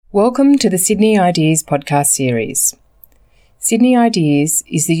Welcome to the Sydney Ideas podcast series. Sydney Ideas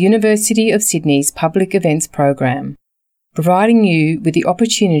is the University of Sydney's public events program, providing you with the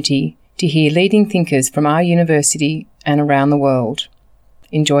opportunity to hear leading thinkers from our university and around the world.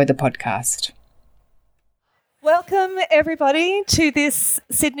 Enjoy the podcast. Welcome everybody to this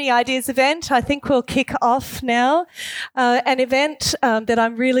Sydney Ideas event. I think we'll kick off now. An event that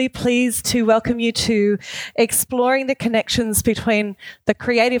I'm really pleased to welcome you to, exploring the connections between the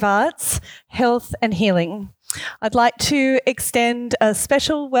creative arts, health and healing. I'd like to extend a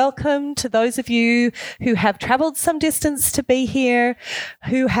special welcome to those of you who have travelled some distance to be here,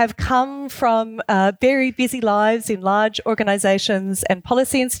 who have come from very busy lives in large organisations and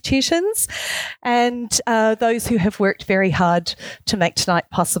policy institutions, and those who have worked very hard to make tonight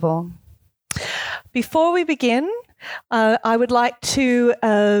possible. Before we begin, I would like to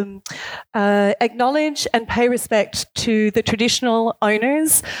acknowledge and pay respect to the traditional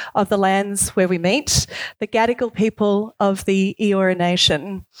owners of the lands where we meet, the Gadigal people of the Eora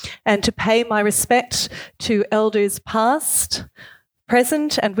Nation, and to pay my respect to elders past,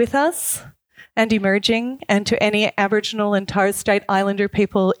 present and with us, and emerging, and to any Aboriginal and Torres Strait Islander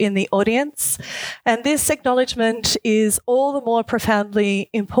people in the audience. And this acknowledgement is all the more profoundly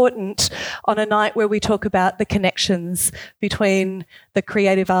important on a night where we talk about the connections between the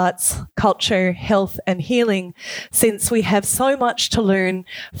creative arts, culture, health and healing, since we have so much to learn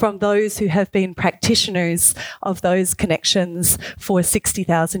from those who have been practitioners of those connections for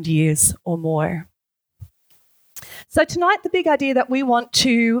 60,000 years or more. So tonight, the big idea that we want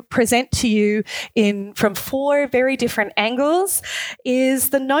to present to you from four very different angles is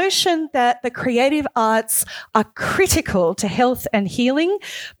the notion that the creative arts are critical to health and healing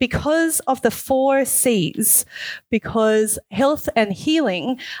because of the 4 C's, because health and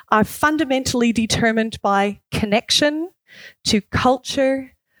healing are fundamentally determined by connection to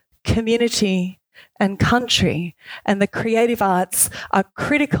culture, community, and country, and the creative arts are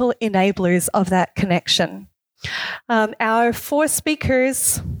critical enablers of that connection. Our 4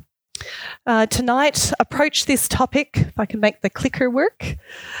 speakers tonight approach this topic, if I can make the clicker work,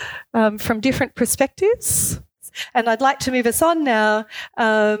 from different perspectives. And I'd like to move us on now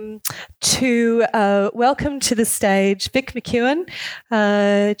to welcome to the stage Vic McEwen,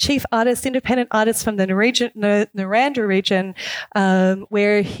 Chief Artist, Independent Artist from the Narrandera region,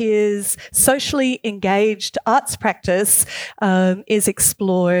 where his socially engaged arts practice is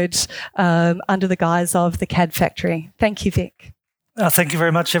explored under the guise of the CAD Factory. Thank you, Vic. Thank you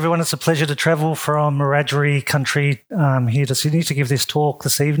very much, everyone. It's a pleasure to travel from Wiradjuri country here to Sydney to give this talk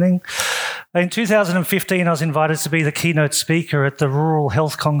this evening. In 2015, I was invited to be the keynote speaker at the Rural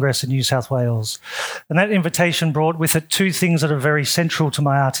Health Congress in New South Wales. And that invitation brought with it 2 things that are very central to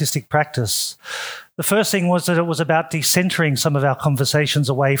my artistic practice. The first thing was that it was about decentering some of our conversations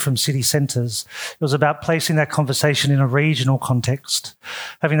away from city centres. It was about placing that conversation in a regional context,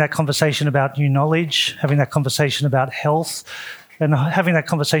 having that conversation about new knowledge, having that conversation about health, and having that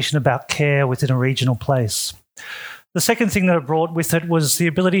conversation about care within a regional place. The second thing that it brought with it was the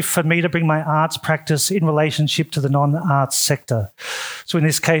ability for me to bring my arts practice in relationship to the non-arts sector. So in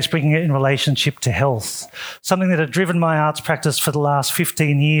this case, bringing it in relationship to health, something that had driven my arts practice for the last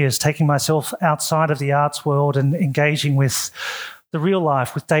 15 years, taking myself outside of the arts world and engaging with the real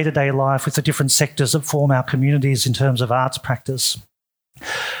life, with day-to-day life, with the different sectors that form our communities in terms of arts practice.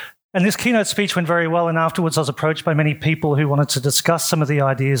 And this keynote speech went very well, and afterwards I was approached by many people who wanted to discuss some of the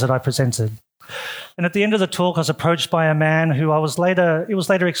ideas that I presented. And at the end of the talk, I was approached by a man who it was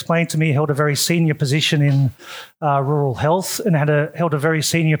later explained to me held a very senior position in rural health and held a very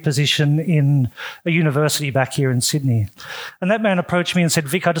senior position in a university back here in Sydney. And that man approached me and said,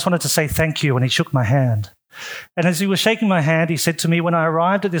 "Vic, I just wanted to say thank you," and he shook my hand. And as he was shaking my hand, he said to me, "When I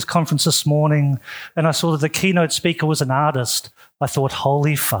arrived at this conference this morning and I saw that the keynote speaker was an artist, I thought,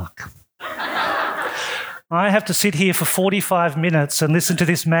 holy fuck. I have to sit here for 45 minutes and listen to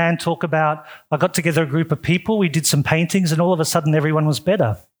this man talk about, I got together a group of people, we did some paintings, and all of a sudden everyone was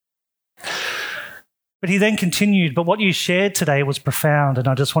better." But he then continued, "But what you shared today was profound, and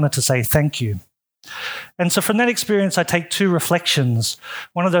I just wanted to say thank you." And so from that experience, I take 2 reflections.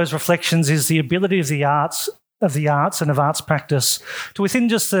 One of those reflections is the ability of the arts and of arts practice to, within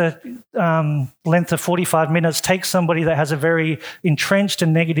just the length of 45 minutes, take somebody that has a very entrenched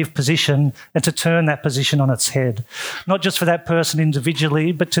and negative position and to turn that position on its head. Not just for that person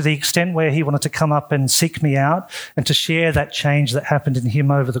individually, but to the extent where he wanted to come up and seek me out and to share that change that happened in him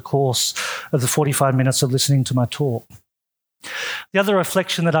over the course of the 45 minutes of listening to my talk. The other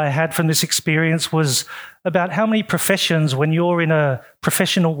reflection that I had from this experience was about how many professions, when you're in a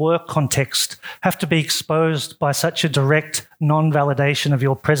professional work context, have to be exposed by such a direct non-validation of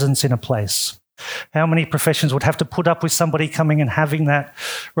your presence in a place. How many professions would have to put up with somebody coming and having that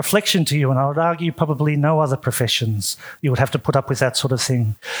reflection to you? And I would argue probably no other professions you would have to put up with that sort of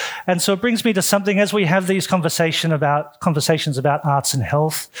thing. And so it brings me to something, as we have these conversations about arts and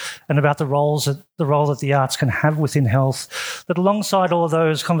health and about the role that the arts can have within health, that alongside all of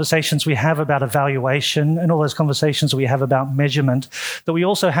those conversations we have about evaluation and all those conversations we have about measurement, that we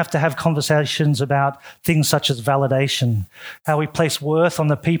also have to have conversations about things such as validation, how we place worth on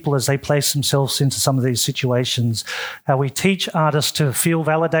the people as they place themselves into some of these situations, how we teach artists to feel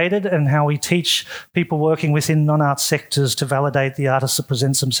validated, and how we teach people working within non-art sectors to validate the artist that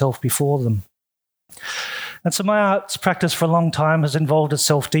presents himself before them. And so my arts practice for a long time has involved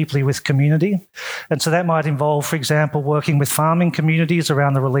itself deeply with community. And so that might involve, for example, working with farming communities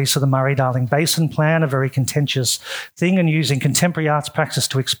around the release of the Murray-Darling Basin Plan, a very contentious thing, and using contemporary arts practice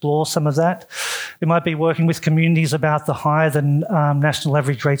to explore some of that. It might be working with communities about the higher than national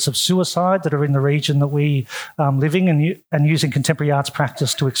average rates of suicide that are in the region that we live in, and using contemporary arts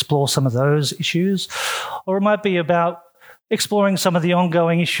practice to explore some of those issues. Or it might be about exploring some of the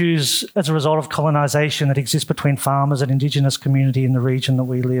ongoing issues as a result of colonisation that exist between farmers and Indigenous community in the region that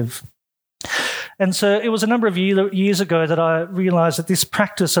we live. And so it was a number of years ago that I realised that this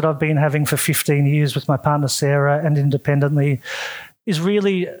practice that I've been having for 15 years with my partner Sarah and independently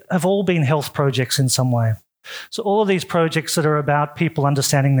have all been health projects in some way. So all of these projects that are about people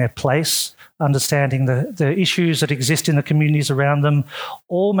understanding their place, understanding the issues that exist in the communities around them,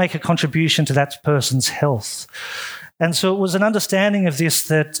 all make a contribution to that person's health. And so it was an understanding of this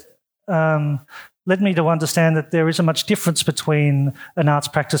that led me to understand that there isn't much difference between an arts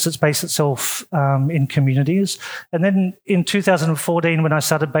practice that's based itself in communities. And then in 2014, when I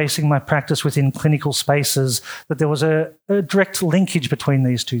started basing my practice within clinical spaces, that there was a direct linkage between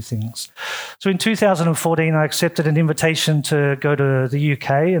these two things. So in 2014, I accepted an invitation to go to the UK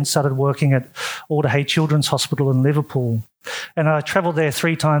and started working at Alder Hey Children's Hospital in Liverpool. And I travelled there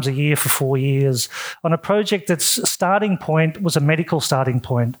 3 times a year for 4 years on a project that's starting point was a medical starting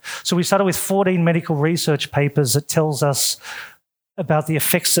point. So we started with 14 medical research papers that tells us about the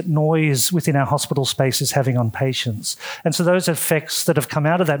effects that noise within our hospital space is having on patients. And so those effects that have come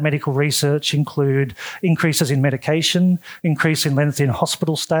out of that medical research include increases in medication, increase in length in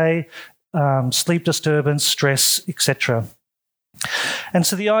hospital stay, sleep disturbance, stress, etc. And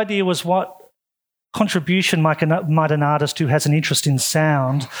so the idea was, what contribution might an artist who has an interest in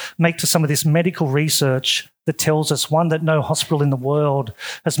sound make to some of this medical research that tells us, one, that no hospital in the world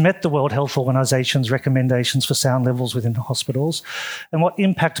has met the World Health Organization's recommendations for sound levels within hospitals, and what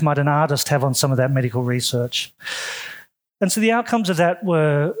impact might an artist have on some of that medical research? And so the outcomes of that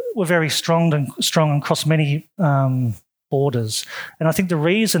were very strong and across many borders. And I think the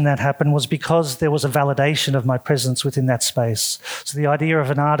reason that happened was because there was a validation of my presence within that space. So the idea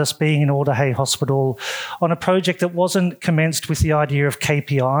of an artist being in Alder Hey Hospital on a project that wasn't commenced with the idea of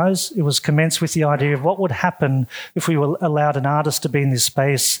KPIs, it was commenced with the idea of what would happen if we allowed an artist to be in this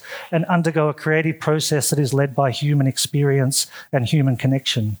space and undergo a creative process that is led by human experience and human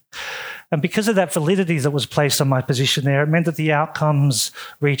connection. And because of that validity that was placed on my position there, it meant that the outcomes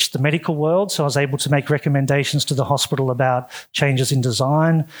reached the medical world. So I was able to make recommendations to the hospital about changes in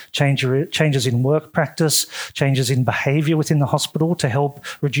design, changes in work practice, changes in behaviour within the hospital to help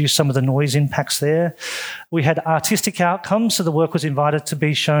reduce some of the noise impacts there. We had artistic outcomes. So the work was invited to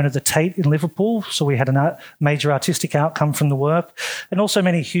be shown at the Tate in Liverpool. So we had a major artistic outcome from the work, and also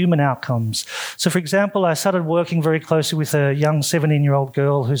many human outcomes. So, for example, I started working very closely with a young 17-year-old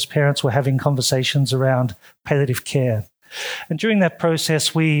girl whose parents were having conversations around palliative care. And during that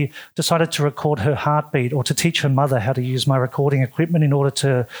process, we decided to record her heartbeat, or to teach her mother how to use my recording equipment in order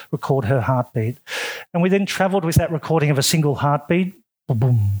to record her heartbeat. And we then travelled with that recording of a single heartbeat,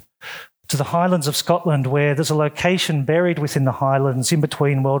 boom, to the Highlands of Scotland, where there's a location buried within the Highlands in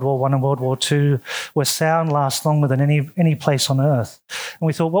between World War I and World War II, where sound lasts longer than any place on Earth. And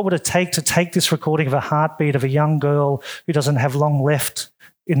we thought, what would it take to take this recording of a heartbeat of a young girl who doesn't have long left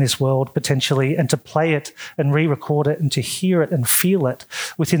in this world potentially, and to play it and re-record it and to hear it and feel it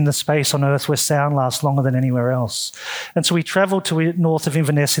within the space on Earth where sound lasts longer than anywhere else. And so we travelled to north of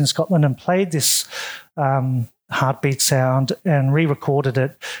Inverness in Scotland and played this heartbeat sound and re-recorded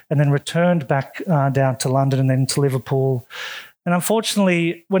it, and then returned back down to London and then to Liverpool. And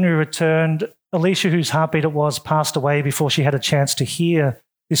unfortunately, when we returned, Alicia, whose heartbeat it was, passed away before she had a chance to hear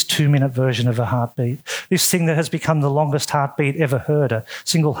this 2-minute version of a heartbeat, this thing that has become the longest heartbeat ever heard, a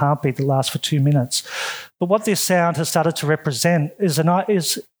single heartbeat that lasts for 2 minutes. But what this sound has started to represent is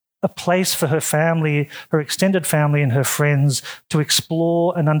a place for her family, her extended family and her friends to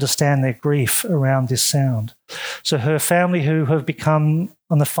explore and understand their grief around this sound. So her family, who have become,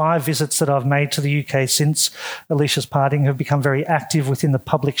 on the 5 visits that I've made to the UK since Alicia's parting, have become very active within the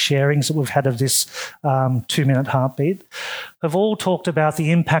public sharings that we've had of this 2-minute heartbeat, have all talked about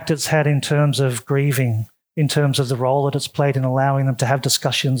the impact it's had in terms of grieving, in terms of the role that it's played in allowing them to have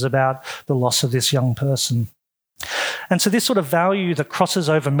discussions about the loss of this young person. And so this sort of value that crosses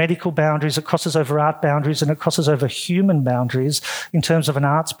over medical boundaries, it crosses over art boundaries, and it crosses over human boundaries in terms of an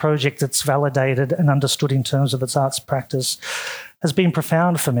arts project that's validated and understood in terms of its arts practice has been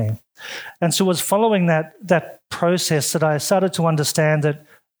profound for me. And so it was following that process that I started to understand that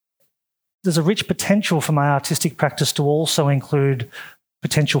there's a rich potential for my artistic practice to also include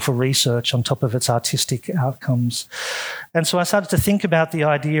potential for research on top of its artistic outcomes. And so I started to think about the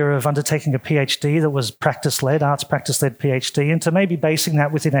idea of undertaking a PhD that was practice-led, arts practice-led PhD, and to maybe basing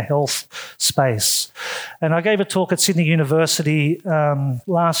that within a health space. And I gave a talk at Sydney University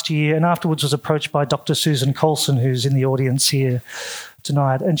last year, and afterwards was approached by Dr. Susan Colson, who's in the audience here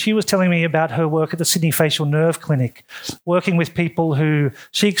tonight. And she was telling me about her work at the Sydney Facial Nerve Clinic, working with people who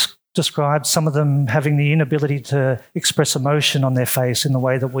she described, some of them having the inability to express emotion on their face in the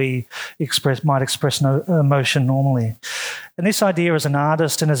way that we might express emotion normally. And this idea as an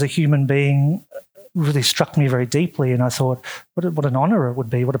artist and as a human being really struck me very deeply, and I thought, what an honour it would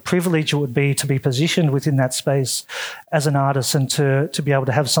be, what a privilege it would be to be positioned within that space as an artist and to be able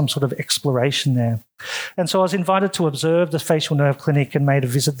to have some sort of exploration there. And so I was invited to observe the Facial Nerve Clinic and made a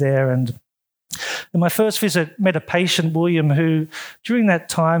visit there, and in my first visit, met a patient, William, who during that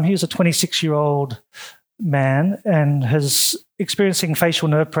time, he was a 26-year-old man and has experiencing facial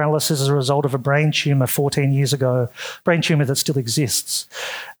nerve paralysis as a result of a brain tumour 14 years ago, brain tumour that still exists.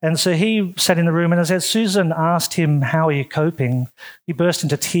 And so he sat in the room, and as Susan asked him, how are you coping, he burst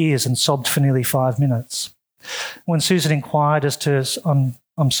into tears and sobbed for nearly 5 minutes. When Susan inquired as to,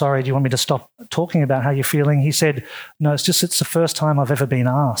 I'm sorry, do you want me to stop talking about how you're feeling? He said, no, it's the first time I've ever been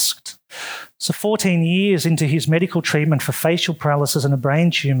asked. So 14 years into his medical treatment for facial paralysis and a brain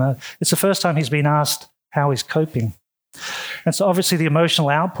tumour, it's the first time he's been asked how he's coping. And so obviously the emotional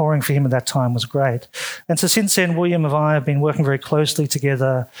outpouring for him at that time was great. And so since then, William and I have been working very closely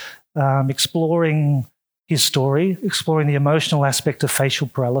together, exploring his story, exploring the emotional aspect of facial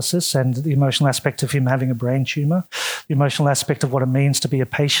paralysis and the emotional aspect of him having a brain tumour, the emotional aspect of what it means to be a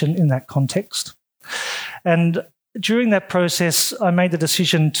patient in that context. And during that process, I made the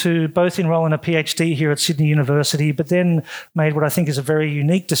decision to both enrol in a PhD here at Sydney University, but then made what I think is a very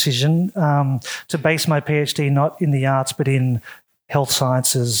unique decision to base my PhD not in the arts but in health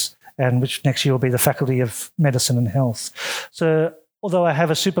sciences, and which next year will be the Faculty of Medicine and Health. So although I have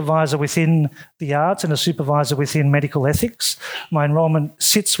a supervisor within the arts and a supervisor within medical ethics, my enrolment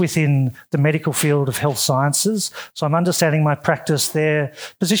sits within the medical field of health sciences. So I'm understanding my practice there,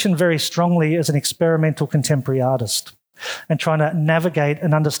 positioned very strongly as an experimental contemporary artist, and trying to navigate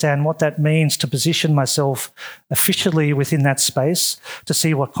and understand what that means to position myself officially within that space, to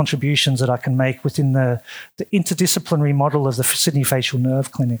see what contributions that I can make within the interdisciplinary model of the Sydney Facial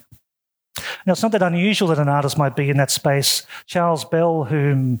Nerve Clinic. Now, it's not that unusual that an artist might be in that space. Charles Bell,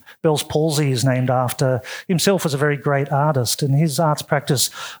 whom Bell's palsy is named after, himself was a very great artist, and his arts practice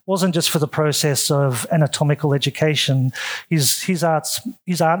wasn't just for the process of anatomical education. His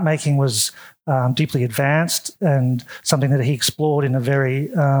art making was deeply advanced and something that he explored in a very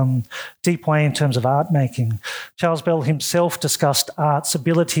deep way in terms of art making. Charles Bell himself discussed art's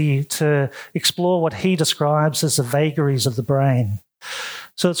ability to explore what he describes as the vagaries of the brain.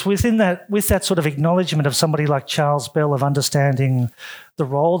 So it's with that sort of acknowledgement of somebody like Charles Bell of understanding the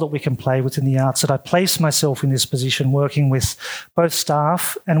role that we can play within the arts that I place myself in this position, working with both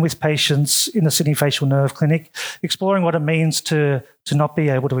staff and with patients in the Sydney Facial Nerve Clinic, exploring what it means to not be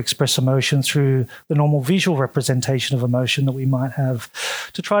able to express emotion through the normal visual representation of emotion that we might have,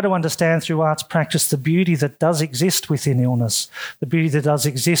 to try to understand through arts practice the beauty that does exist within illness, the beauty that does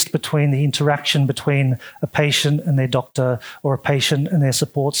exist between the interaction between a patient and their doctor or a patient and their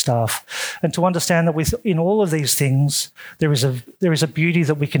support staff, and to understand that within all of these things there is a beauty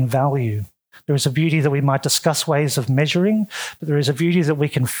that we can value. There is a beauty that we might discuss ways of measuring, but there is a beauty that we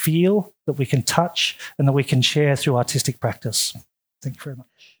can feel, that we can touch, and that we can share through artistic practice. Thank you very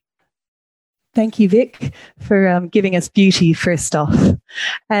much. Thank you, Vic, for giving us beauty first off.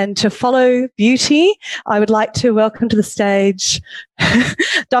 And to follow beauty, I would like to welcome to the stage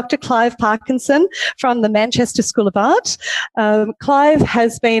Dr. Clive Parkinson from the Manchester School of Art. Clive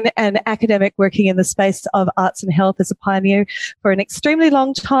has been an academic working in the space of arts and health as a pioneer for an extremely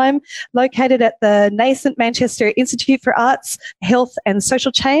long time, located at the nascent Manchester Institute for Arts, Health and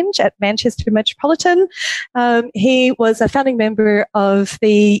Social Change at Manchester Metropolitan. He was a founding member of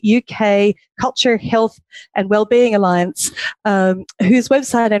the UK Culture, Health and Wellbeing Alliance, whose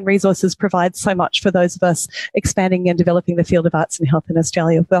website and resources provide so much for those of us expanding and developing the field of arts and health in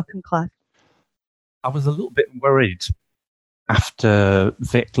Australia. Welcome, Clive. I was a little bit worried after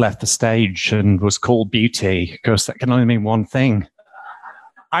Vic left the stage and was called beauty, because that can only mean one thing.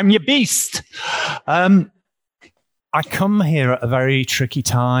 I'm your beast. I come here at a very tricky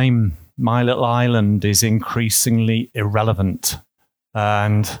time. My little island is increasingly irrelevant,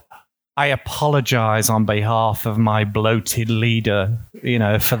 and I apologize on behalf of my bloated leader,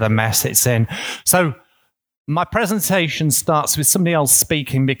 for the mess it's in. So my presentation starts with somebody else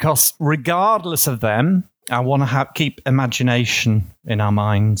speaking, because regardless of them, I want to keep imagination in our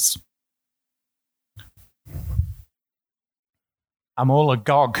minds. I'm all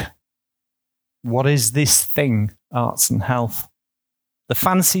agog. What is this thing, arts and health? The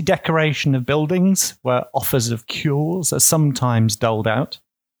fancy decoration of buildings where offers of cures are sometimes doled out.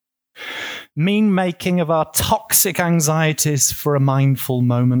 Mean making of our toxic anxieties for a mindful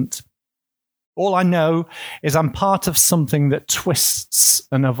moment. All I know is I'm part of something that twists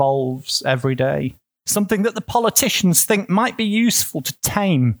and evolves every day. Something that the politicians think might be useful to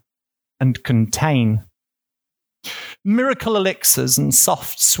tame and contain. Miracle elixirs and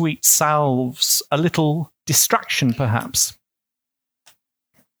soft, sweet salves, a little distraction perhaps.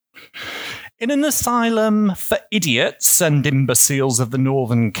 In an asylum for idiots and imbeciles of the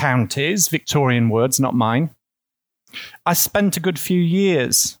northern counties, Victorian words, not mine, I spent a good few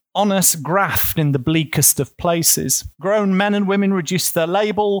years, honest graft in the bleakest of places. Grown men and women reduced their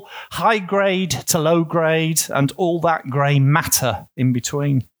label, high grade to low grade, and all that grey matter in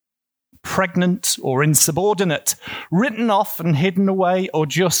between. Pregnant or insubordinate, written off and hidden away, or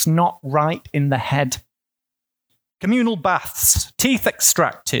just not right in the head. Communal baths, teeth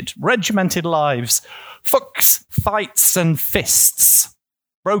extracted, regimented lives, fucks, fights and fists,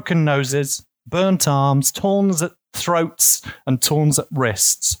 broken noses, burnt arms, torn at throats and torn at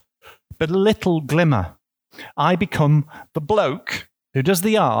wrists. But a little glimmer. I become the bloke who does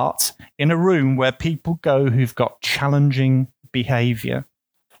the art in a room where people go who've got challenging behaviour.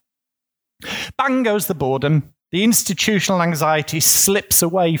 Bang goes the boredom. The institutional anxiety slips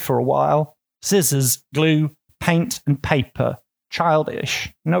away for a while. Scissors, glue, paint and paper.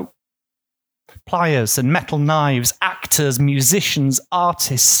 Childish. Nope. Pliers and metal knives, actors, musicians,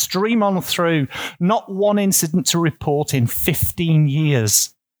 artists stream on through. Not one incident to report in 15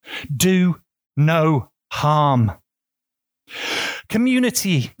 years. Do no harm.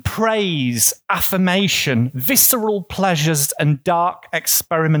 Community, praise, affirmation, visceral pleasures and dark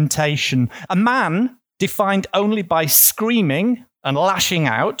experimentation. A man defined only by screaming and lashing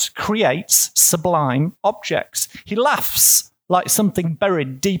out creates sublime objects. He laughs like something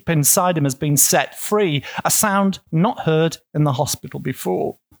buried deep inside him has been set free, a sound not heard in the hospital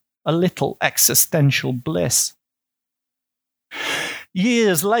before, a little existential bliss.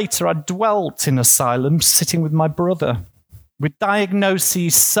 Years later, I dwelt in asylums sitting with my brother, with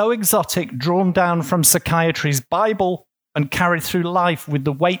diagnoses so exotic drawn down from psychiatry's Bible and carried through life with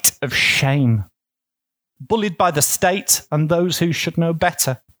the weight of shame. Bullied by the state and those who should know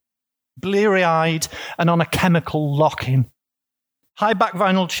better. Bleary-eyed and on a chemical lock-in. High-back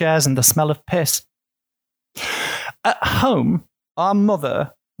vinyl chairs and the smell of piss. At home, our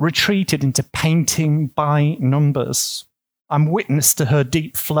mother retreated into painting by numbers. I'm witness to her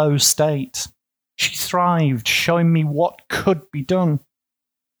deep flow state. She thrived, showing me what could be done.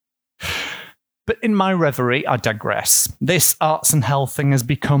 But in my reverie, I digress. This arts and health thing has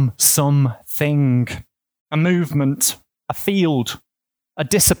become something. A movement, a field, a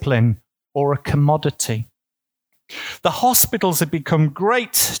discipline, or a commodity. The hospitals have become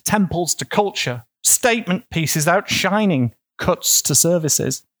great temples to culture, statement pieces outshining cuts to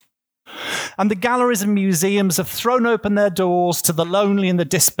services. And the galleries and museums have thrown open their doors to the lonely and the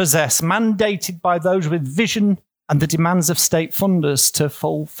dispossessed, mandated by those with vision and the demands of state funders to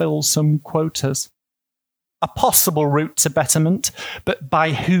fulfill some quotas. A possible route to betterment, but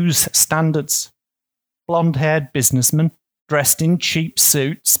by whose standards? Blonde-haired businessmen, dressed in cheap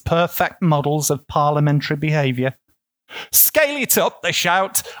suits, perfect models of parliamentary behaviour. Scale it up, they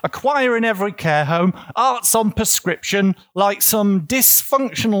shout, acquire in every care home, arts on prescription, like some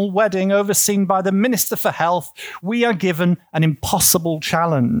dysfunctional wedding overseen by the Minister for Health. We are given an impossible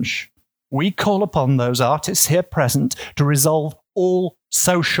challenge. We call upon those artists here present to resolve all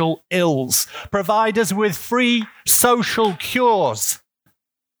social ills, provide us with free social cures.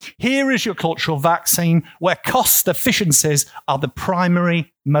 Here is your cultural vaccine, where cost efficiencies are the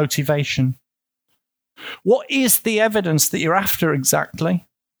primary motivation. What is the evidence that you're after exactly?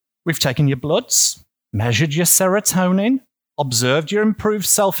 We've taken your bloods, measured your serotonin, observed your improved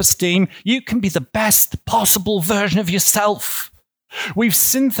self-esteem. You can be the best possible version of yourself. We've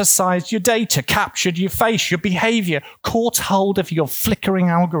synthesized your data, captured your face, your behavior, caught hold of your flickering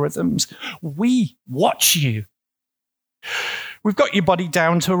algorithms. We watch you. We've got your body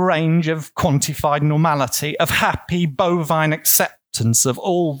down to a range of quantified normality, of happy bovine acceptance of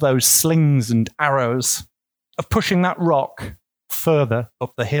all those slings and arrows, of pushing that rock further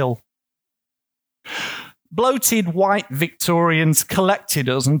up the hill. Bloated white Victorians collected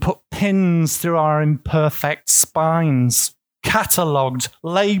us and put pins through our imperfect spines, catalogued,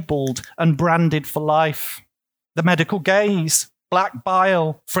 labelled and branded for life. The medical gaze, black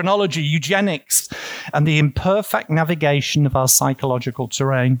bile, phrenology, eugenics, and the imperfect navigation of our psychological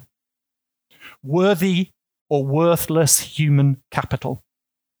terrain. Worthy or worthless human capital,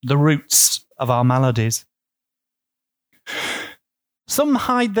 the roots of our maladies. Some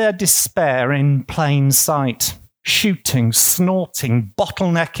hide their despair in plain sight, shooting, snorting,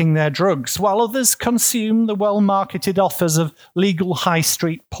 bottlenecking their drugs, while others consume the well-marketed offers of legal high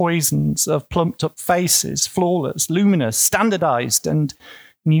street poisons of plumped-up faces, flawless, luminous, standardized, and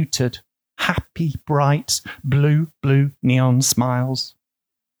neutered, happy, bright, blue neon smiles.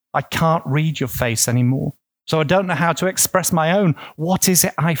 I can't read your face anymore, so I don't know how to express my own. What is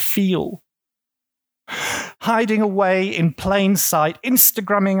it I feel? Hiding away in plain sight,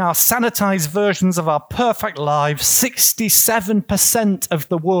 Instagramming our sanitized versions of our perfect lives, 67% of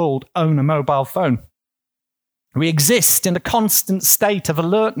the world own a mobile phone. We exist in a constant state of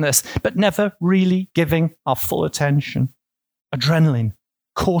alertness, but never really giving our full attention. Adrenaline,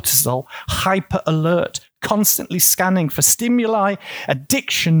 cortisol, hyper alert, constantly scanning for stimuli,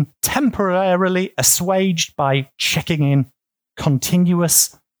 addiction temporarily assuaged by checking in,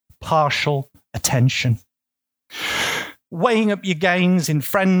 continuous, partial attention. Weighing up your gains in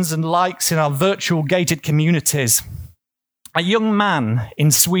friends and likes in our virtual gated communities. A young man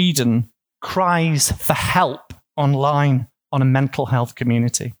in Sweden cries for help online on a mental health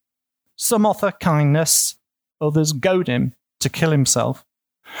community. Some offer kindness, others goad him to kill himself.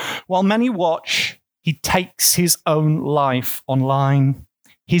 While many watch, he takes his own life online.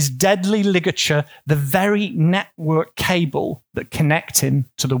 His deadly ligature, the very network cable that connects him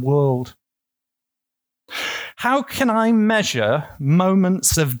to the world. How can I measure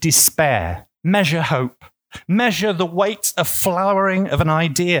moments of despair, measure hope, measure the weight of flowering of an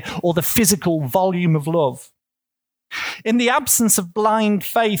idea or the physical volume of love? In the absence of blind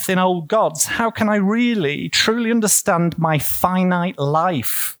faith in old gods, how can I really, truly understand my finite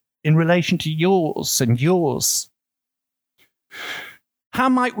life in relation to yours and yours? How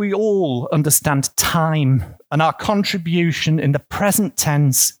might we all understand time and our contribution in the present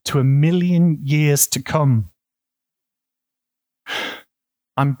tense to 1,000,000 years to come?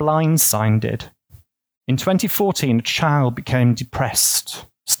 I'm blindsided. In 2014, a child became depressed,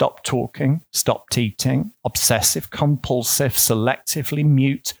 stopped talking, stopped eating, obsessive, compulsive, selectively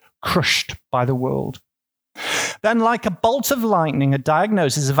mute, crushed by the world. Then, like a bolt of lightning, a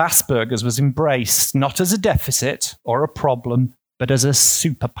diagnosis of Asperger's was embraced, not as a deficit or a problem, but as a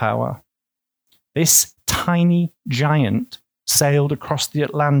superpower. This tiny giant sailed across the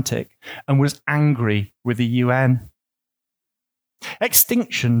Atlantic and was angry with the UN.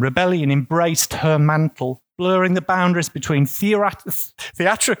 Extinction Rebellion embraced her mantle, blurring the boundaries between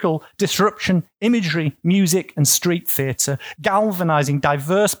theatrical disruption, imagery, music, and street theatre, galvanizing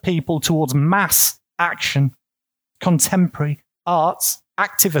diverse people towards mass action, contemporary arts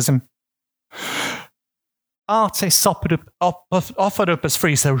activism. Artists offered up as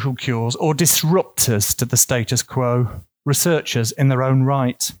free social cures or disruptors to the status quo, researchers in their own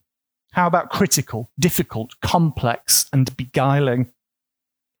right. How about critical, difficult, complex, and beguiling?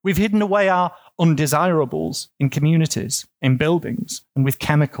 We've hidden away our undesirables in communities, in buildings, and with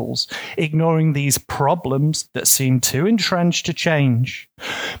chemicals, ignoring these problems that seem too entrenched to change.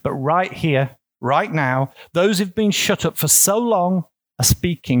 But right here, right now, those who've been shut up for so long are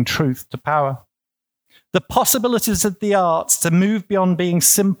speaking truth to power. The possibilities of the arts to move beyond being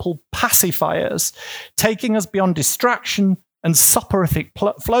simple pacifiers, taking us beyond distraction and soporific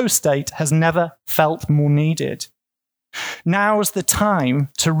flow state, has never felt more needed. Now's the time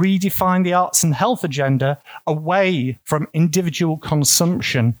to redefine the arts and health agenda away from individual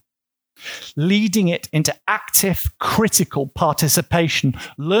consumption, leading it into active, critical participation,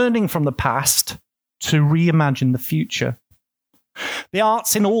 learning from the past to reimagine the future. The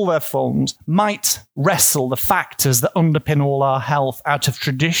arts in all their forms might wrestle the factors that underpin all our health out of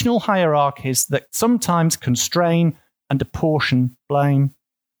traditional hierarchies that sometimes constrain and apportion blame.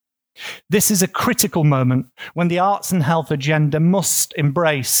 This is a critical moment when the arts and health agenda must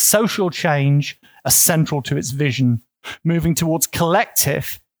embrace social change as central to its vision, moving towards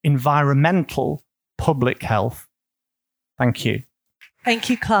collective, environmental, public health. Thank you. Thank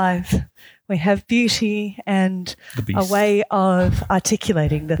you, Clive. We have beauty and a way of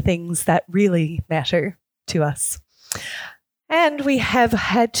articulating the things that really matter to us. And we have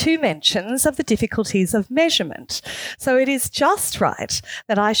had 2 mentions of the difficulties of measurement. So it is just right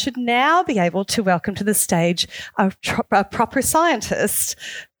that I should now be able to welcome to the stage a proper scientist,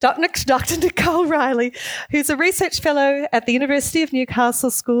 Dr. Nicole Riley, who's a research fellow at the University of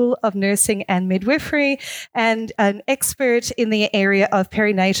Newcastle School of Nursing and Midwifery and an expert in the area of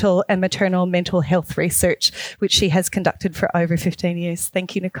perinatal and maternal mental health research, which she has conducted for over 15 years.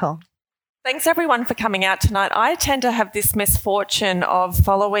 Thank you, Nicole. Thanks everyone for coming out tonight. I tend to have this misfortune of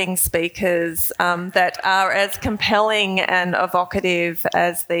following speakers that are as compelling and evocative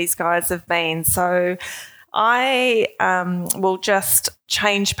as these guys have been. So I will just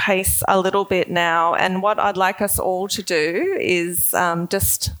change pace a little bit now, and what I'd like us all to do is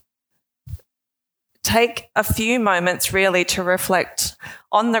just take a few moments really to reflect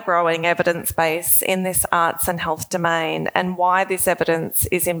on the growing evidence base in this arts and health domain and why this evidence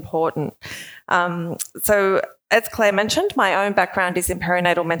is important. So as Claire mentioned, my own background is in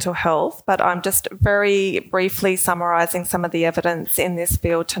perinatal mental health, but I'm just very briefly summarising some of the evidence in this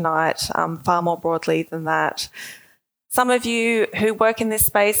field tonight, far more broadly than that. Some of you who work in this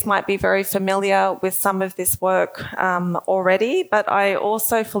space might be very familiar with some of this work already, but I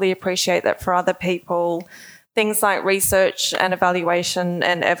also fully appreciate that for other people, things like research and evaluation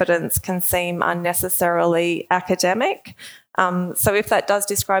and evidence can seem unnecessarily academic. So if that does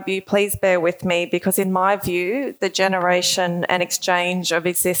describe you, please bear with me, because in my view, the generation and exchange of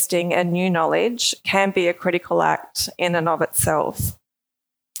existing and new knowledge can be a critical act in and of itself.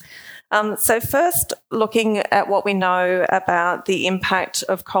 So first, looking at what we know about the impact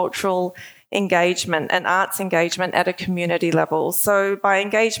of cultural engagement and arts engagement at a community level. So by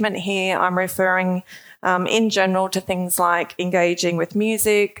engagement here, I'm referring in general to things like engaging with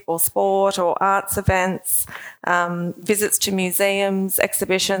music or sport or arts events, visits to museums,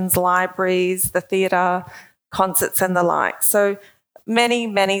 exhibitions, libraries, the theatre, concerts and the like. So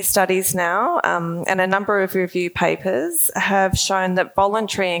many studies now and a number of review papers have shown that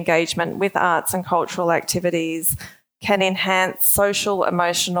voluntary engagement with arts and cultural activities can enhance social,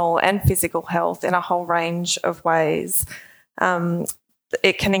 emotional and physical health in a whole range of ways.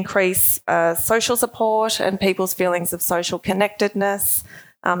 It can increase social support and people's feelings of social connectedness.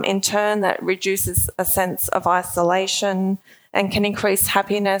 In turn, that reduces a sense of isolation and can increase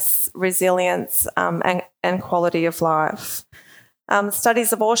happiness, resilience and quality of life.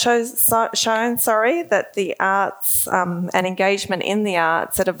 Studies have also shown that the arts and engagement in the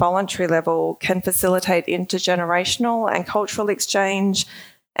arts at a voluntary level can facilitate intergenerational and cultural exchange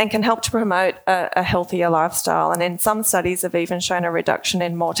and can help to promote a healthier lifestyle. And in some studies have even shown a reduction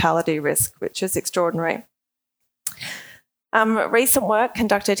in mortality risk, which is extraordinary. Recent work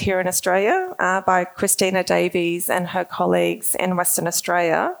conducted here in Australia by Christina Davies and her colleagues in Western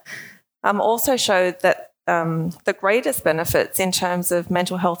Australia also showed that the greatest benefits in terms of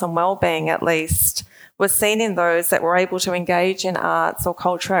mental health and well-being, at least, was seen in those that were able to engage in arts or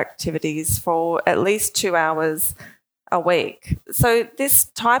cultural activities for at least 2 hours a week. So this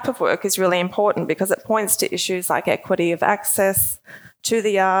type of work is really important because it points to issues like equity of access to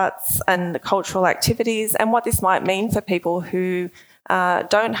the arts and cultural activities and what this might mean for people who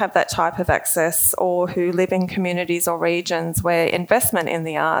don't have that type of access or who live in communities or regions where investment in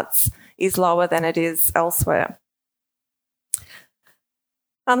the arts is lower than it is elsewhere.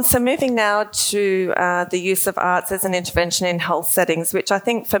 So moving now to the use of arts as an intervention in health settings, which I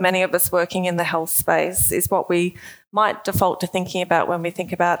think for many of us working in the health space is what we might default to thinking about when we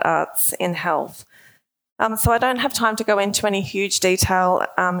think about arts in health. So I don't have time to go into any huge detail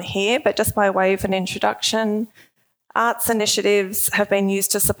here, but just by way of an introduction, arts initiatives have been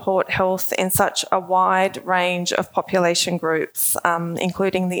used to support health in such a wide range of population groups,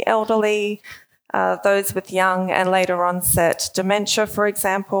 including the elderly, those with young and later onset dementia, for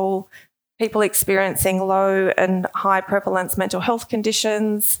example, people experiencing low and high prevalence mental health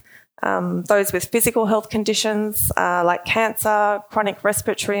conditions, those with physical health conditions like cancer, chronic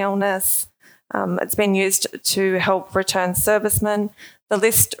respiratory illness. It's been used to help return servicemen. The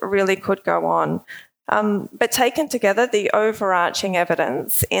list really could go on. But taken together, the overarching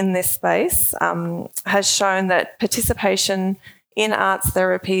evidence in this space has shown that participation in arts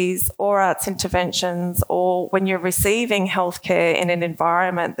therapies or arts interventions, or when you're receiving healthcare in an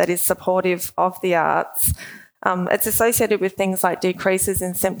environment that is supportive of the arts, it's associated with things like decreases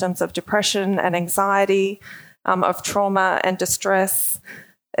in symptoms of depression and anxiety, of trauma and distress.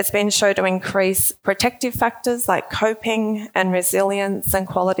 It's been shown to increase protective factors like coping and resilience and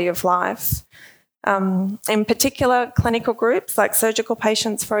quality of life. In particular, clinical groups like surgical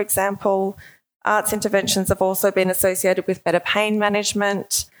patients, for example, arts interventions have also been associated with better pain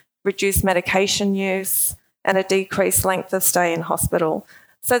management, reduced medication use, and a decreased length of stay in hospital.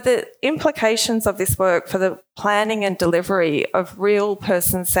 So the implications of this work for the planning and delivery of real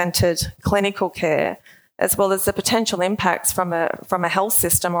person-centred clinical care, as well as the potential impacts from a health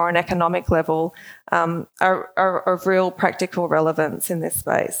system or an economic level, are of real practical relevance in this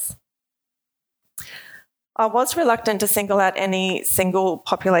space. I was reluctant to single out any single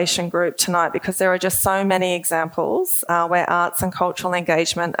population group tonight because there are just so many examples where arts and cultural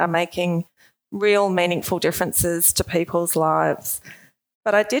engagement are making real meaningful differences to people's lives.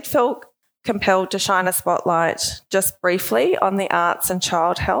 But I did feel compelled to shine a spotlight just briefly on the arts and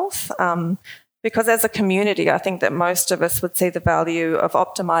child health because as a community, I think that most of us would see the value of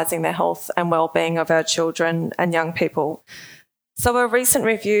optimising the health and wellbeing of our children and young people. So a recent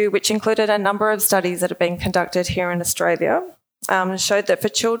review, which included a number of studies that have been conducted here in Australia, showed that for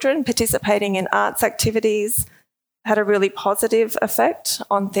children, participating in arts activities had a really positive effect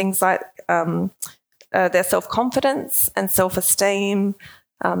on things like their self-confidence and self-esteem.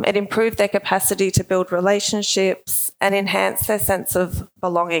 It improved their capacity to build relationships and enhance their sense of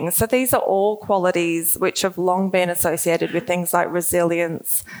belonging. So these are all qualities which have long been associated with things like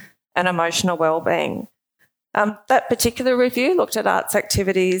resilience and emotional wellbeing. That particular review looked at arts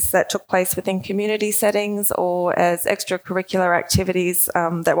activities that took place within community settings or as extracurricular activities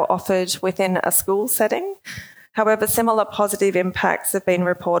that were offered within a school setting. However, similar positive impacts have been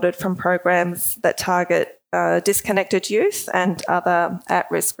reported from programs that target disconnected youth and other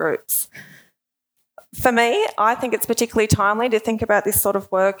at-risk groups. For me, I think it's particularly timely to think about this sort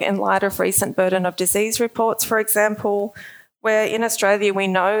of work in light of recent burden of disease reports, for example, where in Australia we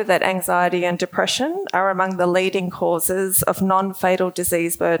know that anxiety and depression are among the leading causes of non-fatal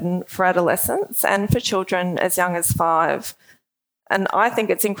disease burden for adolescents and for children as young as 5. And I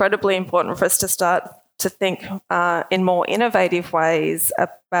think it's incredibly important for us to start to think in more innovative ways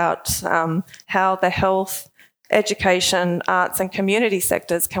about how the health, education, arts and community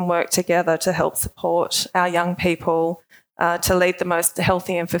sectors can work together to help support our young people to lead the most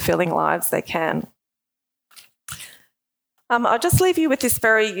healthy and fulfilling lives they can. I'll just leave you with this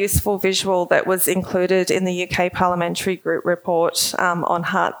very useful visual that was included in the UK Parliamentary Group report on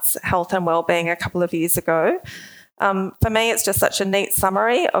hearts, health and wellbeing a couple of years ago. For me, it's just such a neat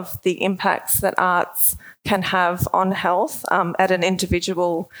summary of the impacts that arts can have on health at an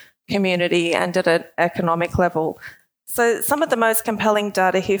individual, community and at an economic level. So some of the most compelling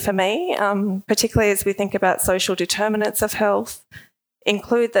data here for me, particularly as we think about social determinants of health,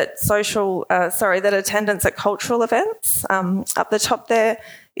 include that that attendance at cultural events up the top there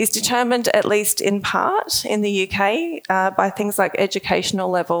is determined at least in part in the UK by things like educational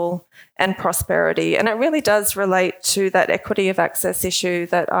level and prosperity. And it really does relate to that equity of access issue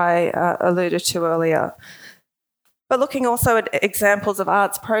that I alluded to earlier. But looking also at examples of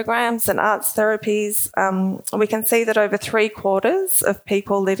arts programs and arts therapies, we can see that over 3/4 of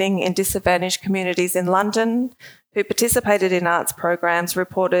people living in disadvantaged communities in London who participated in arts programs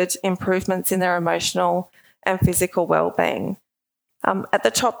reported improvements in their emotional and physical wellbeing. At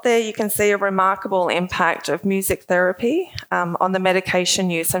the top there, you can see a remarkable impact of music therapy on the medication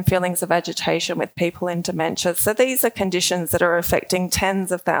use and feelings of agitation with people in dementia. So these are conditions that are affecting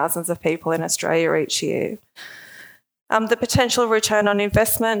tens of thousands of people in Australia each year. The potential return on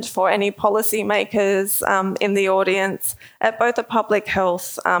investment for any policymakers in the audience at both a public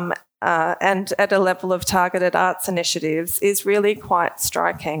health and at a level of targeted arts initiatives is really quite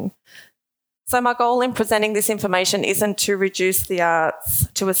striking. So my goal in presenting this information isn't to reduce the arts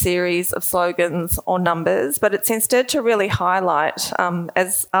to a series of slogans or numbers, but it's instead to really highlight,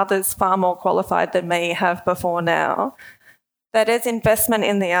 as others far more qualified than me have before now, that as investment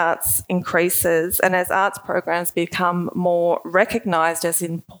in the arts increases and as arts programs become more recognised as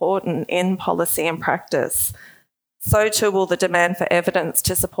important in policy and practice, so too will the demand for evidence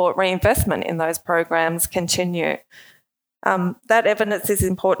to support reinvestment in those programs continue. That evidence is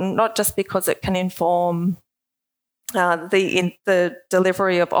important not just because it can inform the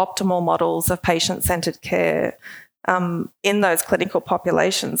delivery of optimal models of patient-centred care in those clinical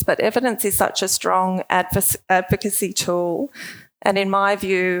populations, but evidence is such a strong advocacy tool, and in my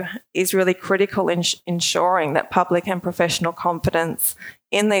view is really critical in ensuring that public and professional confidence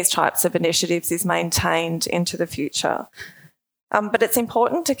in these types of initiatives is maintained into the future. But it's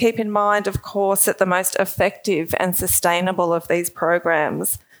important to keep in mind, of course, that the most effective and sustainable of these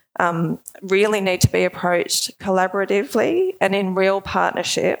programs really need to be approached collaboratively and in real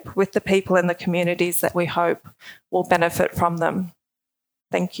partnership with the people in the communities that we hope will benefit from them.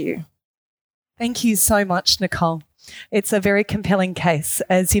 Thank you. Thank you so much, Nicole. It's a very compelling case,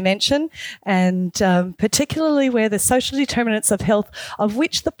 as you mentioned, and particularly where the social determinants of health, of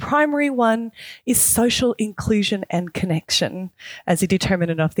which the primary one is social inclusion and connection as a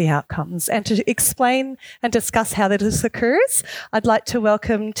determinant of the outcomes. And to explain and discuss how this occurs, I'd like to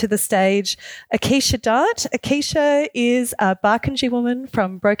welcome to the stage Akeisha Dart. Akeisha is a Barkindji woman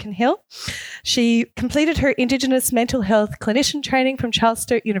from Broken Hill. She completed her Indigenous mental health clinician training from Charles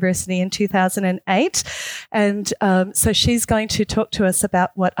Sturt University in 2008, and so she's going to talk to us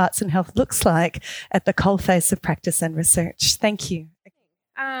about what arts and health looks like at the coalface of practice and research. Thank you.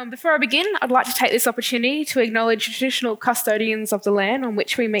 Before I begin, I'd like to take this opportunity to acknowledge the traditional custodians of the land on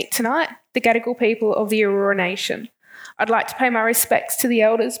which we meet tonight, the Gadigal people of the Eora Nation. I'd like to pay my respects to the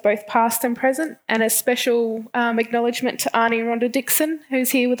elders, both past and present, and a special acknowledgement to Arnie Rhonda Dixon,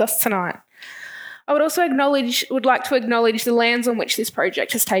 who's here with us tonight. I would also like to acknowledge the lands on which this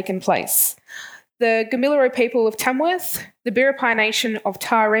project has taken place. The Gamilaroi people of Tamworth, the Biripi Nation of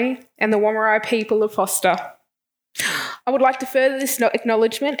Taree, and the Wammarai people of Foster. I would like to further this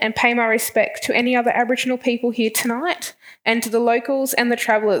acknowledgement and pay my respect to any other Aboriginal people here tonight and to the locals and the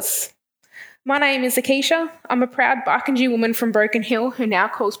travellers. My name is Akeisha. I'm a proud Barkindji woman from Broken Hill who now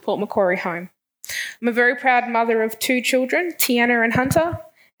calls Port Macquarie home. I'm a very proud mother of 2 children, Tiana and Hunter,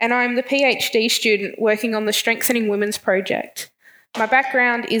 and I am the PhD student working on the Strengthening Women's project. My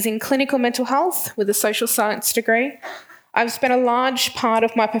background is in clinical mental health with a social science degree. I've spent a large part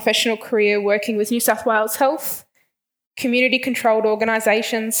of my professional career working with New South Wales Health, community-controlled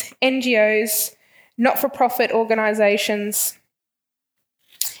organisations, NGOs, not-for-profit organisations.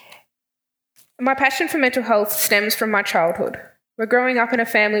 My passion for mental health stems from my childhood, where growing up in a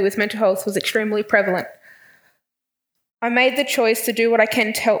family with mental health was extremely prevalent. I made the choice to do what I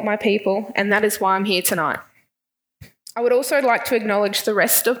can to help my people, and that is why I'm here tonight. I would also like to acknowledge the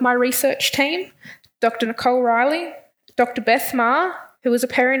rest of my research team, Dr. Nicole Riley, Dr. Beth Ma, who is a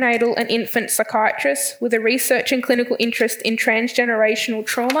perinatal and infant psychiatrist with a research and clinical interest in transgenerational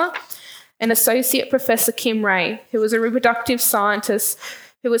trauma, and Associate Professor Kim Ray, who is a reproductive scientist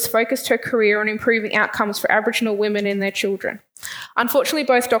who has focused her career on improving outcomes for Aboriginal women and their children. Unfortunately,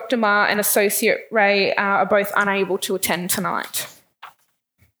 both Dr. Ma and Associate Ray are both unable to attend tonight.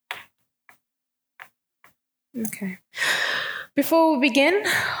 Okay. Before we begin,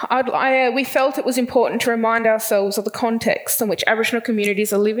 we felt it was important to remind ourselves of the context in which Aboriginal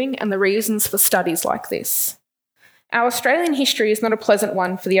communities are living and the reasons for studies like this. Our Australian history is not a pleasant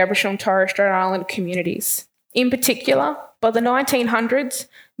one for the Aboriginal and Torres Strait Islander communities. In particular, by the 1900s,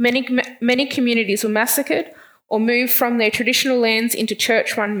 many communities were massacred or moved from their traditional lands into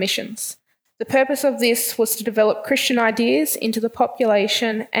church-run missions. The purpose of this was to develop Christian ideas into the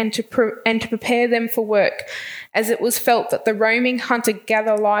population and to prepare them for work, as it was felt that the roaming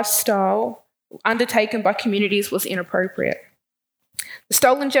hunter-gatherer lifestyle undertaken by communities was inappropriate. The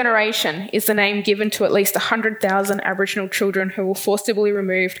Stolen Generation is the name given to at least 100,000 Aboriginal children who were forcibly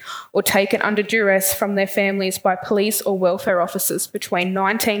removed or taken under duress from their families by police or welfare officers between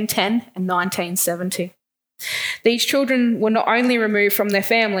 1910 and 1970. These children were not only removed from their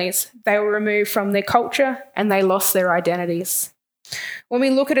families, they were removed from their culture and they lost their identities. When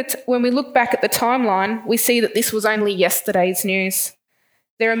we look back at the timeline, we see that this was only yesterday's news.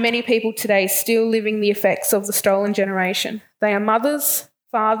 There are many people today still living the effects of the Stolen Generation. They are mothers,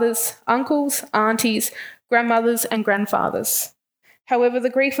 fathers, uncles, aunties, grandmothers and grandfathers. However, the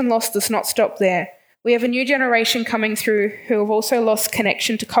grief and loss does not stop there. We have a new generation coming through who have also lost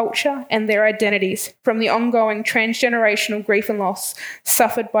connection to culture and their identities from the ongoing transgenerational grief and loss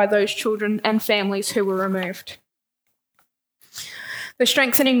suffered by those children and families who were removed. The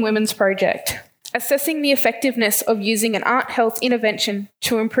Strengthening Women's Project. Assessing the effectiveness of using an art health intervention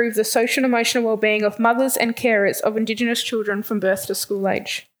to improve the social and emotional well-being of mothers and carers of Indigenous children from birth to school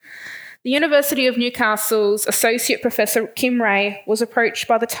age. The University of Newcastle's Associate Professor Kim Ray was approached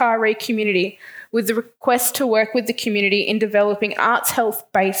by the Taree community with the request to work with the community in developing arts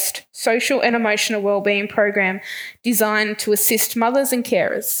health-based social and emotional wellbeing program designed to assist mothers and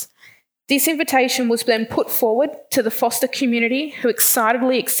carers. This invitation was then put forward to the foster community, who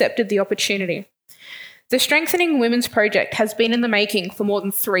excitedly accepted the opportunity. The Strengthening Women's project has been in the making for more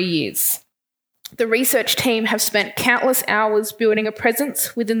than 3 years. The research team have spent countless hours building a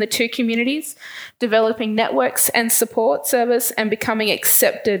presence within the two communities, developing networks and support service, and becoming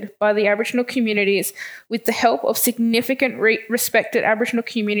accepted by the Aboriginal communities with the help of significant respected Aboriginal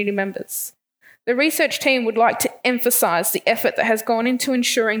community members. The research team would like to emphasise the effort that has gone into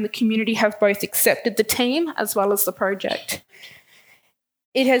ensuring the community have both accepted the team as well as the project.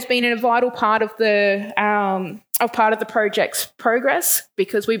 It has been a vital part of the project's progress,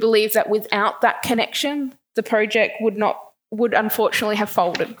 because we believe that without that connection, the project would unfortunately have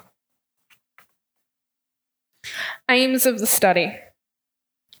folded. Aims of the study.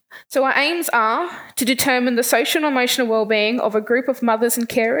 So our aims are to determine the social and emotional wellbeing of a group of mothers and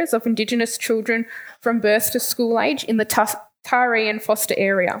carers of Indigenous children from birth to school age in the Taree and Foster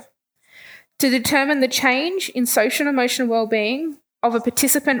area. To determine the change in social and emotional wellbeing of a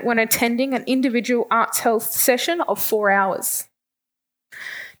participant when attending an individual arts health session of 4 hours.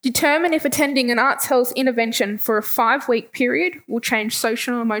 Determine if attending an arts health intervention for a 5-week period will change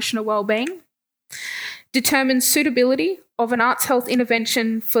social and emotional wellbeing. Determine suitability of an arts health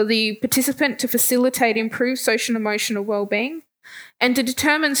intervention for the participant to facilitate improved social and emotional wellbeing, and to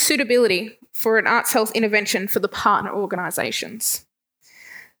determine suitability for an arts health intervention for the partner organisations.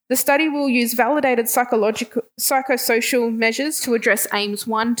 The study will use validated psychosocial measures to address aims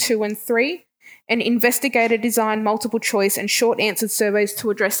 1, 2 and 3, and investigator-designed multiple choice and short answered surveys to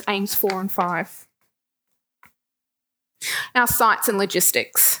address aims 4 and 5. Our sites and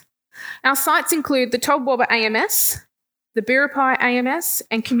logistics. Our sites include the Tolbooba AMS, the Biripi AMS,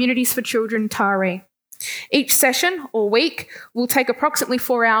 and Communities for Children Taree. Each session or week will take approximately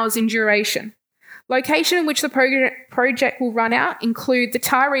 4 hours in duration. Location in which the project will run out include the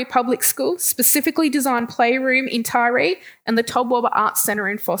Taree Public School, specifically designed playroom in Taree, and the Tolbooba Arts Centre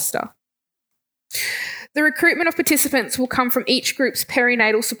in Foster. The recruitment of participants will come from each group's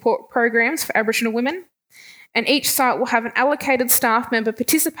perinatal support programs for Aboriginal women, and each site will have an allocated staff member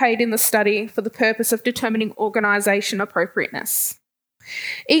participate in the study for the purpose of determining organisation appropriateness.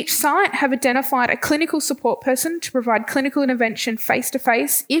 Each site have identified a clinical support person to provide clinical intervention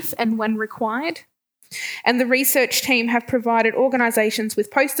face-to-face if and when required. And the research team have provided organisations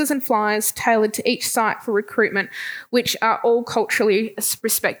with posters and flyers tailored to each site for recruitment, which are all culturally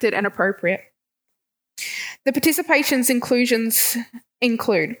respected and appropriate. The participation's inclusions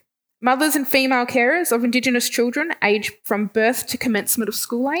include mothers and female carers of Indigenous children aged from birth to commencement of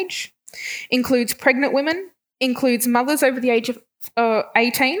school age, includes pregnant women, includes mothers over the age of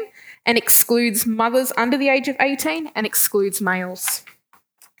 18, and excludes mothers under the age of 18, and excludes males.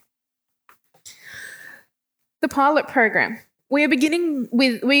 The pilot program. We are beginning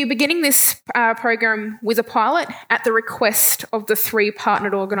this program with a pilot at the request of the 3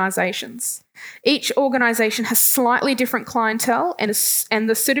 partnered organisations. Each organisation has slightly different clientele, and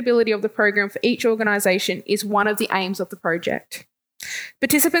the suitability of the program for each organisation is one of the aims of the project.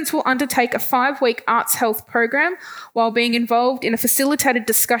 Participants will undertake a 5-week arts health program while being involved in a facilitated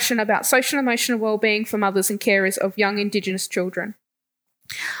discussion about social and emotional wellbeing for mothers and carers of young Indigenous children.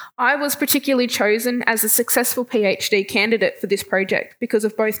 I was particularly chosen as a successful PhD candidate for this project because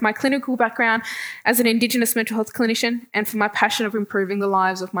of both my clinical background as an Indigenous mental health clinician and for my passion of improving the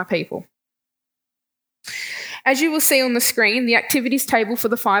lives of my people. As you will see on the screen, the activities table for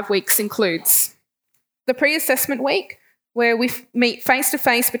the 5 weeks includes the pre-assessment week, where we meet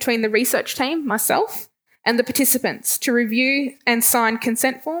face-to-face between the research team, myself, and the participants to review and sign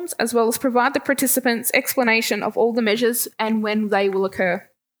consent forms, as well as provide the participants explanation of all the measures and when they will occur.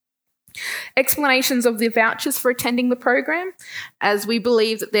 Explanations of the vouchers for attending the program, as we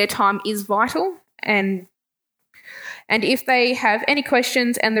believe that their time is vital, and if they have any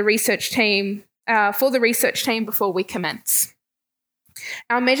questions, and the research team for the research team before we commence.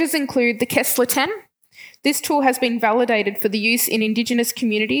 Our measures include the Kessler 10. This tool has been validated for the use in Indigenous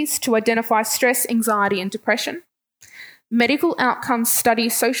communities to identify stress, anxiety and depression. Medical Outcomes Study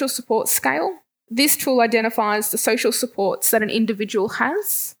Social Support Scale. This tool identifies the social supports that an individual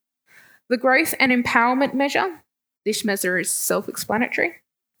has. The Growth and Empowerment Measure. This measure is self-explanatory.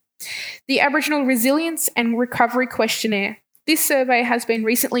 The Aboriginal Resilience and Recovery Questionnaire. This survey has been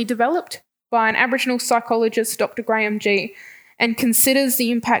recently developed by an Aboriginal psychologist, Dr. Graham G., and considers the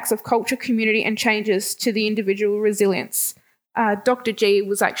impacts of culture, community and changes to the individual resilience. Dr. G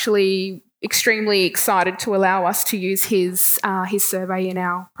was actually extremely excited to allow us to use his survey in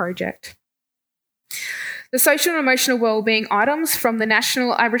our project. The social and emotional wellbeing items from the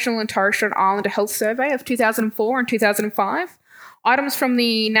National Aboriginal and Torres Strait Islander Health Survey of 2004 and 2005. Items from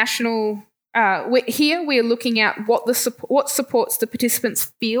the National... here we are looking at what supports the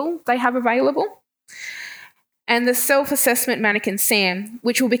participants feel they have available. And the self-assessment mannequin SAM,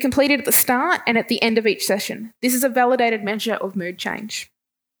 which will be completed at the start and at the end of each session. This is a validated measure of mood change.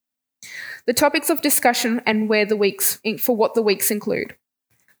 The topics of discussion and what the weeks include.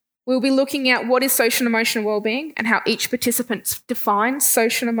 We'll be looking at what is social and emotional wellbeing and how each participant defines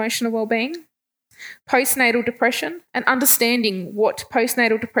social and emotional wellbeing. Postnatal depression and understanding what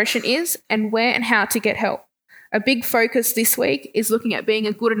postnatal depression is and where and how to get help. A big focus this week is looking at being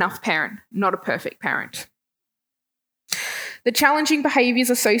a good enough parent, not a perfect parent. The challenging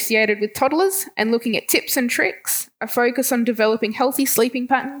behaviours associated with toddlers and looking at tips and tricks, a focus on developing healthy sleeping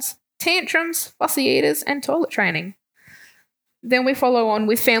patterns, tantrums, fussy eaters, and toilet training. Then we follow on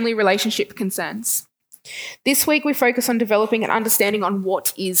with family relationship concerns. This week we focus on developing an understanding on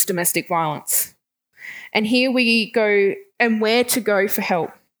what is domestic violence. And here we go and where to go for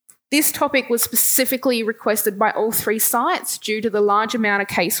help. This topic was specifically requested by all three sites due to the large amount of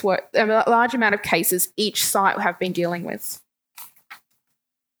cases each site have been dealing with.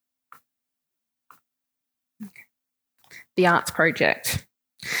 The Arts Project.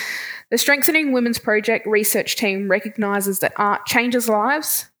 The Strengthening Women's Project research team recognises that art changes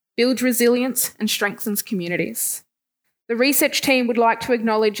lives, builds resilience and strengthens communities. The research team would like to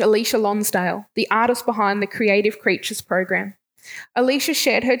acknowledge Alicia Lonsdale, the artist behind the Creative Creatures program. Alicia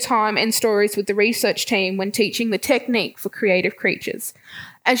shared her time and stories with the research team when teaching the technique for Creative Creatures.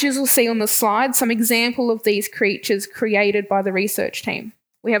 As you will see on the slide, some example of these creatures created by the research team.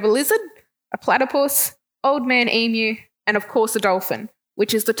 We have a lizard, a platypus, old man emu, and of course a dolphin,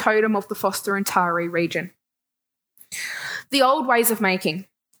 which is the totem of the Foster and Taree region. The old ways of making.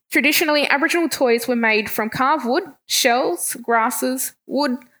 Traditionally, Aboriginal toys were made from carved wood, shells, grasses,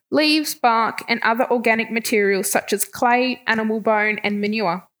 wood, leaves, bark, and other organic materials such as clay, animal bone, and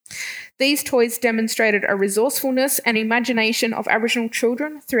manure. These toys demonstrated a resourcefulness and imagination of Aboriginal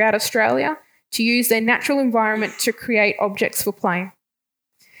children throughout Australia to use their natural environment to create objects for play.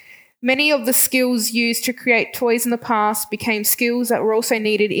 Many of the skills used to create toys in the past became skills that were also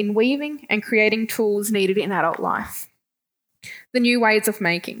needed in weaving and creating tools needed in adult life. The new ways of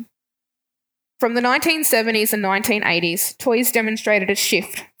making. From the 1970s and 1980s, toys demonstrated a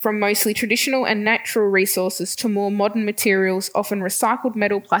shift from mostly traditional and natural resources to more modern materials, often recycled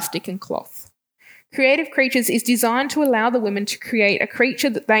metal, plastic and cloth. Creative Creatures is designed to allow the women to create a creature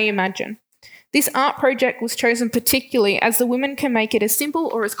that they imagine. This art project was chosen particularly as the women can make it as simple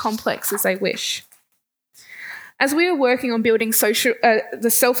or as complex as they wish. As we were working on building the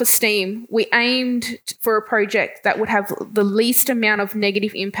self-esteem, we aimed for a project that would have the least amount of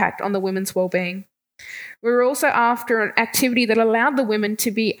negative impact on the women's well-being. We were also after an activity that allowed the women to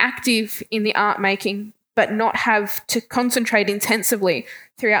be active in the art making, but not have to concentrate intensively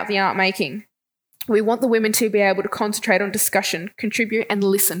throughout the art making. We want the women to be able to concentrate on discussion, contribute, and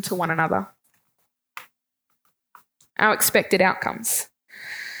listen to one another. Our expected outcomes.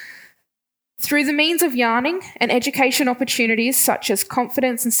 Through the means of yarning and education opportunities such as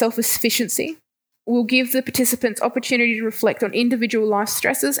confidence and self-sufficiency, we'll give the participants opportunity to reflect on individual life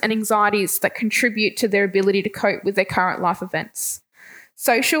stresses and anxieties that contribute to their ability to cope with their current life events.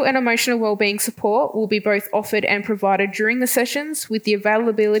 Social and emotional wellbeing support will be both offered and provided during the sessions with the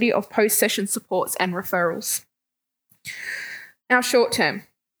availability of post-session supports and referrals. Our short term.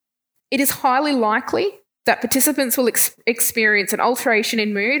 It is highly likely that participants will experience an alteration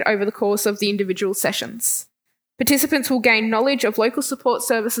in mood over the course of the individual sessions. Participants will gain knowledge of local support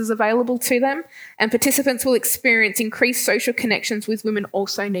services available to them, and participants will experience increased social connections with women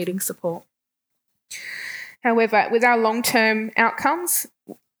also needing support. However, with our long-term outcomes,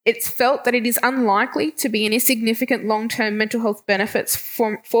 it's felt that it is unlikely to be any significant long-term mental health benefits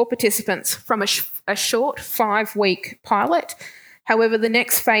for participants from a short 5-week pilot. However, the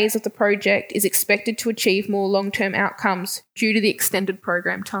next phase of the project is expected to achieve more long-term outcomes due to the extended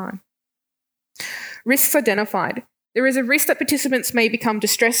program time. Risks identified. There is a risk that participants may become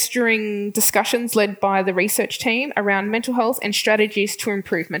distressed during discussions led by the research team around mental health and strategies to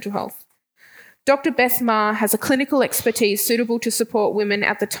improve mental health. Dr. Beth Maher has a clinical expertise suitable to support women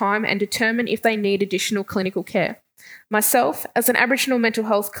at the time and determine if they need additional clinical care. Myself, as an Aboriginal mental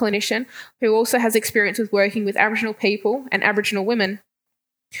health clinician who also has experience with working with Aboriginal people and Aboriginal women,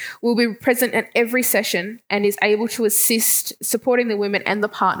 will be present at every session and is able to assist supporting the women and the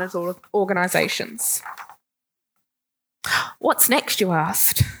partners or organisations. What's next, you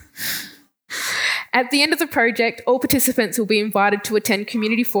asked? At the end of the project, all participants will be invited to attend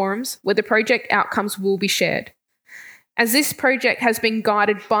community forums where the project outcomes will be shared. As this project has been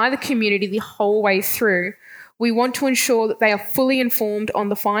guided by the community the whole way through, we want to ensure that they are fully informed on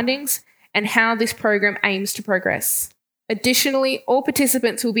the findings and how this program aims to progress. Additionally, all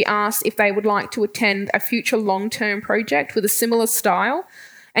participants will be asked if they would like to attend a future long-term project with a similar style,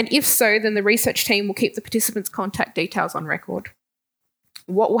 and if so, then the research team will keep the participants' contact details on record.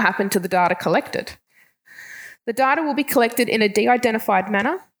 What will happen to the data collected? The data will be collected in a de-identified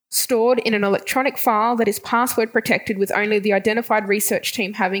manner, stored in an electronic file that is password protected with only the identified research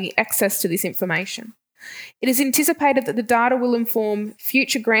team having access to this information. It is anticipated that the data will inform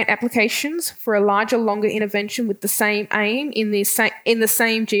future grant applications for a larger, longer intervention with the same aim in the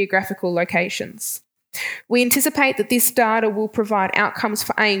same geographical locations. We anticipate that this data will provide outcomes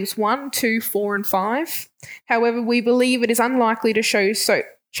for aims 1, 2, 4 and 5. However, we believe it is unlikely to show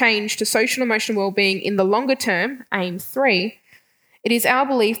change to social and emotional wellbeing in the longer term, aim 3. It is our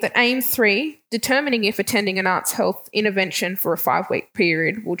belief that aim 3, determining if attending an arts health intervention for a 5-week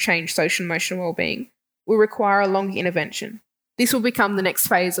period will change social and emotional wellbeing, will require a longer intervention. This will become the next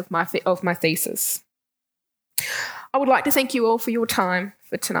phase of my thesis. I would like to thank you all for your time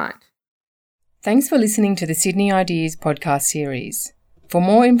for tonight. Thanks for listening to the Sydney Ideas podcast series. For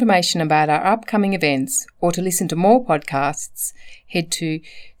more information about our upcoming events or to listen to more podcasts, head to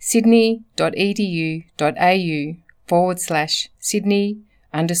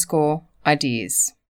sydney.edu.au/Sydney_ideas.